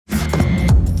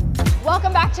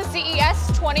Welcome back to CES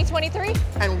 2023.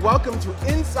 And welcome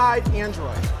to Inside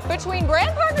Android. Between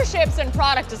brand partnerships and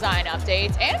product design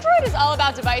updates, Android is all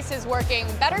about devices working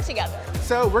better together.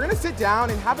 So we're going to sit down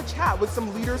and have a chat with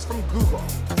some leaders from Google.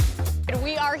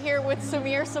 We are here with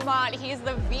Samir Samad. He's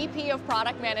the VP of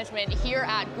Product Management here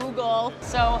at Google.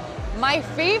 So my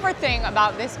favorite thing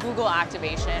about this Google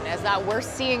activation is that we're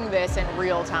seeing this in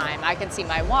real time. I can see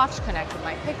my watch connect with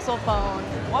my Pixel phone.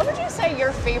 What would you say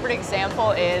your favorite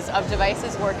example is of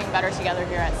devices working better together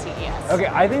here at CES? Okay,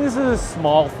 I think this is a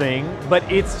small thing, but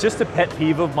it's just a pet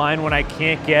peeve of mine when I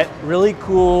can't get really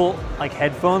cool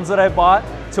headphones that I bought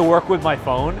to work with my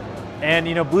phone. And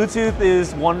Bluetooth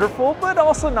is wonderful, but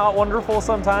also not wonderful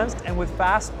sometimes. And with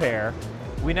Fast Pair,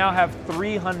 we now have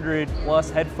 300 plus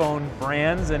headphone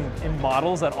brands and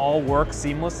models that all work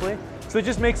seamlessly. So it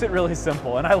just makes it really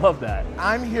simple, and I love that.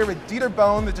 I'm here with Dieter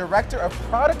Bohn, the Director of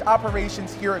Product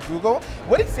Operations here at Google.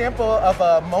 What example of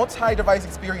a multi-device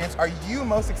experience are you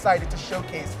most excited to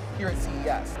showcase here at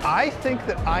CES? I think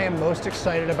that I am most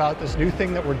excited about this new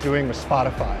thing that we're doing with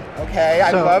Spotify. Okay,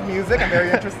 I love music, I'm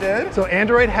very interested. So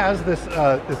Android has this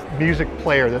music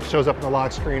player that shows up in the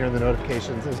lock screen or the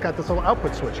notifications, and it's got this little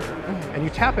output switcher. And you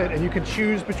tap it and you can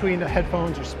choose between the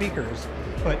headphones or speakers.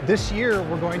 But this year,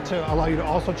 we're going to allow you to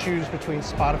also choose between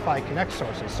Spotify Connect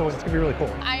sources, so it's going to be really cool.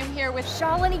 I am here with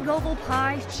Shalini Gopal.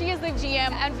 She is the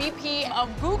GM and VP of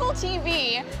Google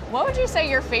TV. What would you say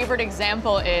your favorite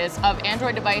example is of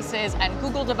Android devices and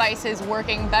Google devices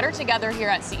working better together here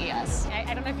at CES?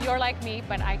 I don't know if you're like me,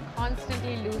 but I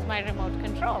constantly lose my remote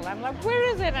control. I'm like, where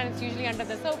is it? And it's usually under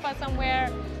the sofa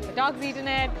somewhere. The dog's eaten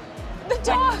it. The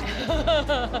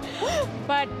dog!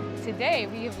 But today,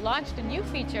 we have launched a new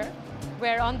feature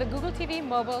where on the Google TV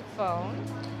mobile phone,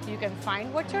 you can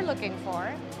find what you're looking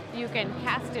for, you can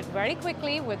cast it very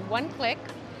quickly with one click,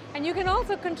 and you can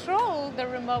also control the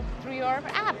remote through your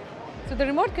app. So the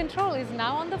remote control is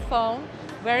now on the phone,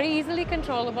 very easily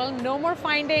controllable, no more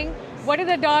finding what did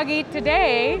the dog eat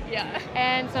today? Yeah.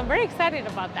 And so I'm very excited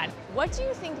about that. What do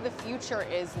you think the future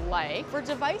is like for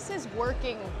devices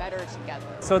working better together?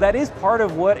 So that is part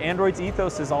of what Android's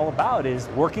ethos is all about, is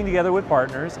working together with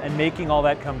partners and making all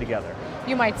that come together.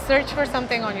 You might search for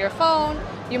something on your phone,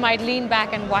 you might lean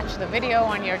back and watch the video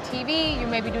on your TV, you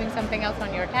may be doing something else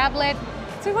on your tablet.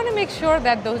 So we want to make sure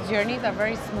that those journeys are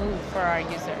very smooth for our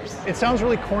users. It sounds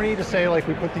really corny to say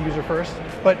we put the user first,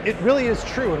 but it really is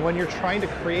true. And when you're trying to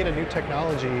create a new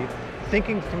technology,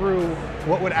 thinking through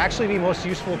what would actually be most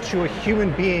useful to a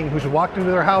human being who's walked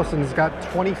into their house and has got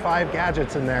 25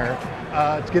 gadgets in there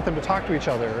to get them to talk to each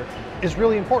other is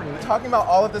really important. Talking about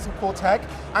all of this cool tech,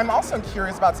 I'm also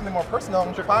curious about something more personal.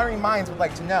 Inquiring minds would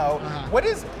like to know, what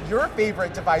is your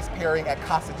favorite device pairing at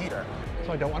Casa Dieter?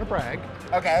 So I don't want to brag.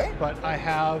 Okay. But I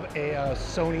have a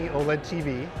Sony OLED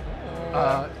TV.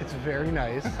 It's very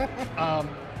nice.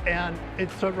 And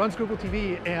so it runs Google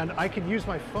TV, and I can use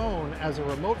my phone as a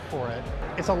remote for it.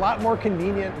 It's a lot more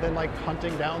convenient than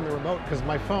hunting down the remote, because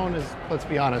my phone is, let's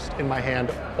be honest, in my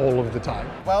hand all of the time.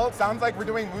 Well, it sounds like we're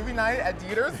doing movie night at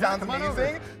Dieter's. Sounds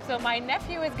amazing. So my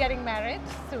nephew is getting married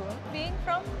soon. Being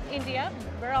from India,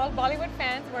 we're all Bollywood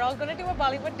fans. We're all going to do a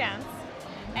Bollywood dance,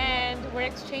 and we're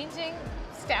exchanging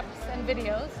steps and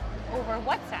videos over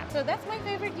WhatsApp. So that's my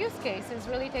favorite use case, is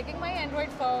really taking my Android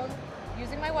phone,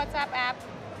 using my WhatsApp app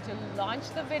to launch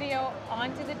the video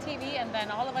onto the TV, and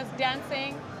then all of us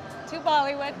dancing to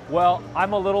Bollywood. Well,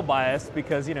 I'm a little biased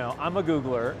because, I'm a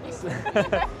Googler.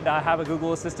 I have a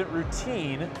Google Assistant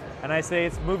routine, and I say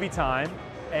it's movie time,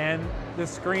 and the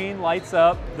screen lights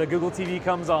up, the Google TV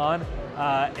comes on,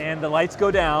 and the lights go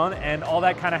down, and all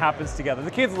that kind of happens together. The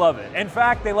kids love it. In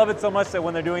fact, they love it so much that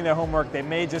when they're doing their homework, they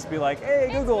may just be like, hey,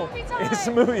 Google, it's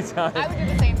movie time. I would do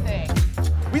the same thing.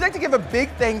 We'd like to give a big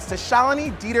thanks to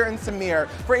Shalini, Dieter, and Samir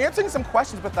for answering some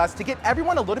questions with us to get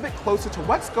everyone a little bit closer to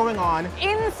what's going on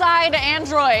inside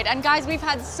Android. And guys, we've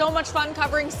had so much fun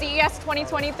covering CES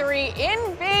 2023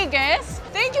 in Vegas.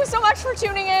 Thank you so much for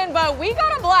tuning in, but we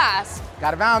got a blast.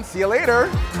 Gotta bounce. See you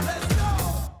later.